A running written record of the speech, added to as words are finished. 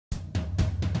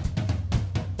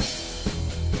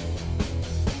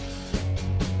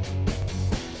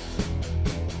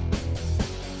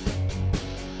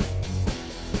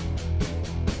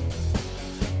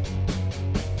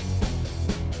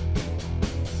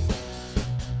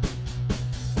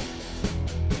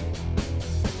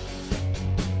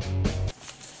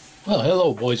Well,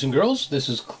 hello, boys and girls. This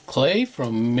is Clay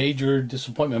from Major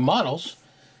Disappointment Models,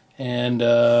 and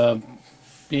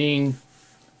being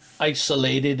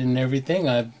isolated and everything,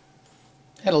 I've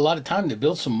had a lot of time to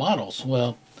build some models.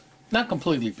 Well, not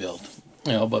completely built,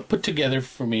 but put together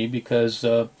for me because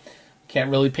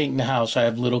can't really paint in the house. I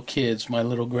have little kids, my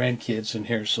little grandkids in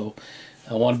here, so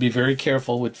I want to be very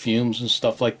careful with fumes and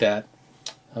stuff like that.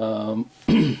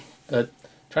 But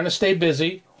trying to stay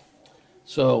busy,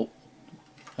 so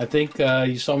I think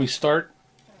you saw me start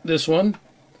this one.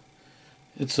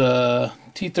 It's a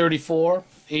T34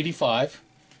 85.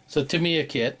 It's a Tamiya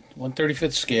kit,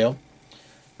 1/35th scale.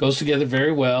 Goes together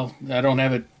very well. I don't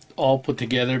have it all put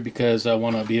together because I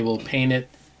want to be able to paint it,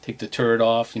 take the turret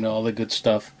off, all the good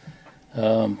stuff.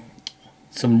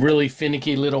 Some really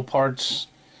finicky little parts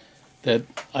that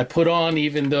I put on,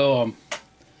 even though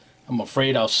I'm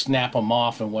afraid I'll snap them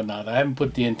off and whatnot. I haven't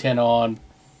put the antenna on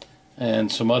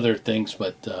and some other things,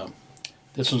 but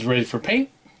this one's ready for paint.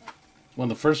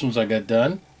 One of the first ones I got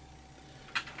done.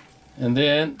 And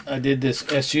then I did this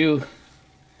SU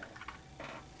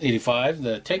 85,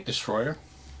 the tank destroyer.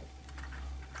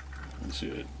 Let's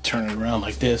see, turn it around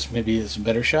like this. Maybe it's a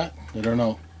better shot. I don't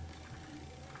know.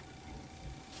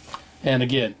 And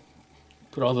again,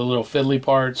 put all the little fiddly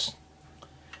parts.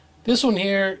 This one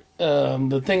here,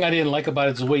 the thing I didn't like about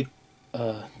it is the way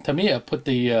Tamiya put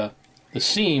the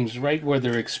seams right where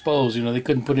they're exposed. They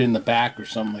couldn't put it in the back or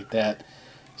something like that.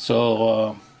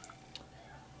 So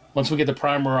once we get the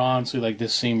primer on, see, like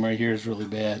this seam right here is really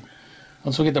bad.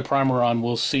 Once we get the primer on,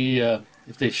 we'll see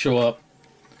if they show up.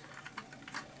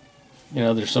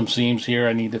 There's some seams here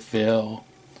I need to fill.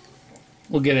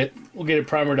 We'll get it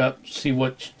primered up, see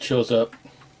what shows up.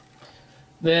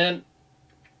 Then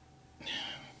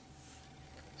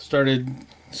started,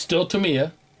 still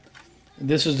Tamiya.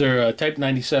 This is their Type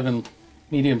 97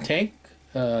 medium tank,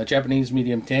 Japanese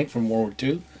medium tank from World War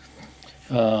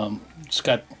II.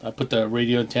 I put the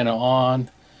radio antenna on.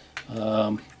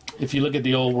 If you look at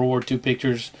the old World War II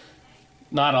pictures,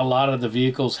 not a lot of the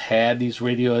vehicles had these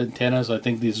radio antennas. I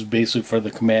think this is basically for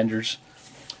the commanders.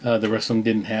 The rest of them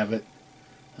didn't have it.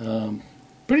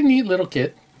 Pretty neat little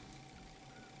kit.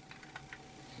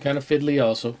 Kind of fiddly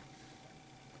also.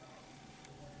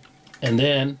 And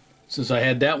then, since I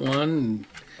had that one,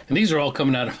 and these are all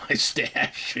coming out of my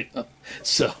stash,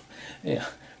 so yeah,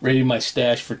 ready my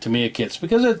stash for Tamiya kits.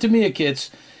 Because the Tamiya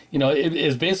kits, it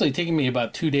is basically taking me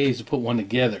about 2 days to put one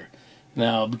together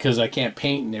now because I can't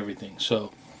paint and everything.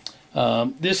 So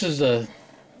this is a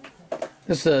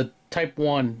Type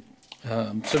 1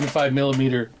 75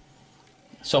 millimeter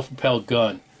self-propelled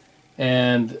gun,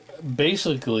 and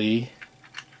basically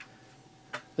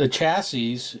the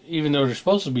chassis, even though they're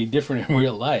supposed to be different in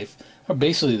real life, are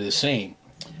basically the same.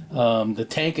 The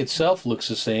tank itself looks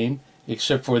the same,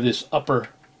 except for this upper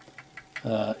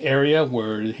area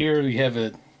where here we have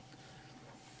a.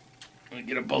 Let me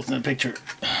get them both in the picture.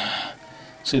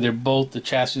 See, they're both, the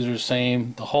chassis are the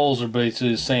same, the holes are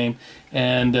basically the same,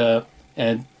 and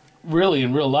really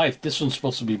in real life, this one's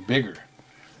supposed to be bigger.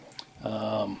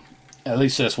 At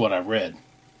least that's what I read.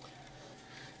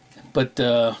 But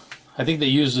I think they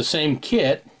used the same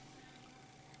kit.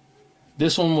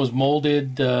 This one was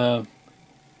molded,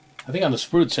 I think on the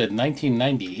sprue it said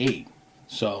 1998.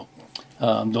 So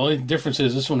the only difference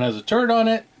is this one has a turret on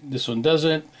it, this one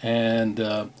doesn't, and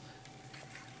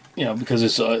because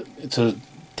it's a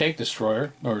tank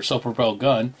destroyer or self-propelled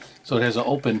gun, so it has an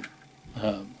open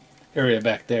area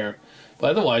back there.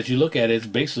 But otherwise, you look at it, it's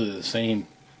basically the same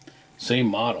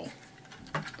model,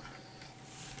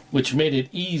 which made it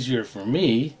easier for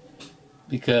me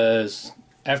because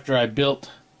after I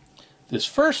built this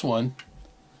first one,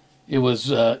 it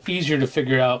was easier to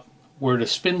figure out where the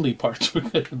spindly parts were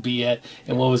going to be at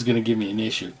and what was going to give me an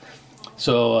issue.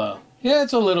 So yeah,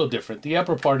 it's a little different. The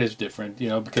upper part is different,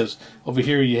 because over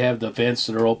here you have the vents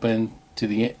that are open to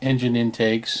the engine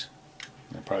intakes.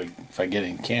 Probably, if I get it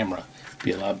in camera, it'd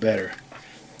be a lot better.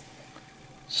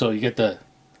 So you get the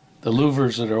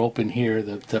louvers that are open here.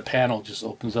 The panel just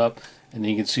opens up, and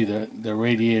then you can see the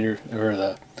radiator or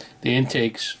the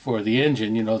intakes for the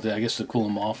engine. I guess to cool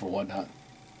them off or whatnot.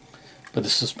 But the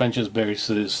suspension is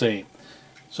basically the same.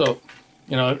 So,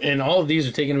 and all of these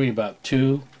are taking me about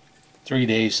 2-3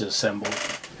 days to assemble.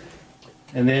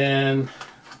 And then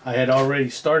I had already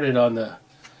started on the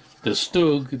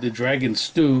Stug, the Dragon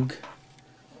Stug.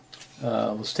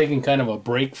 Was taking kind of a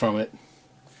break from it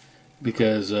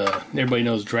because everybody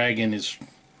knows Dragon it's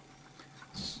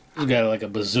got like a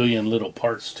bazillion little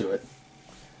parts to it.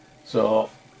 So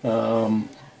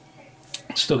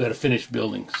still got to finish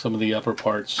building some of the upper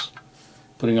parts,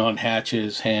 putting on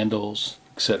hatches, handles,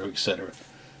 etc., etc.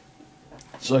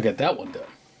 So I got that one done.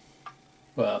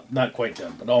 Well, not quite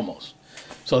done, but almost.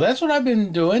 So that's what I've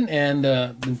been doing, and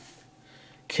been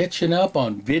catching up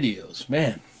on videos.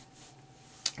 Man,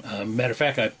 matter of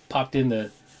fact, I popped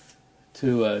into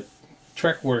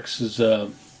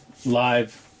TrekWorks'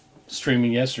 live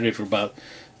streaming yesterday for about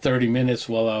 30 minutes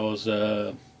while I was,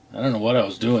 I don't know what I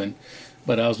was doing,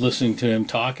 but I was listening to him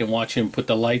talk and watch him put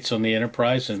the lights on the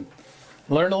Enterprise, and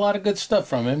learned a lot of good stuff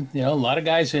from him. You know, a lot of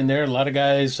guys in there, a lot of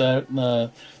guys,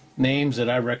 names that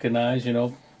I recognize, you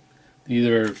know,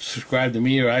 either subscribe to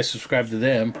me or I subscribe to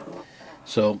them.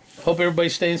 So, hope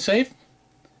everybody's staying safe.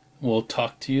 We'll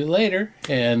talk to you later,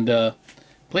 and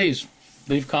please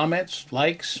leave comments,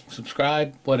 likes,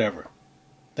 subscribe, whatever.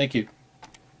 Thank you.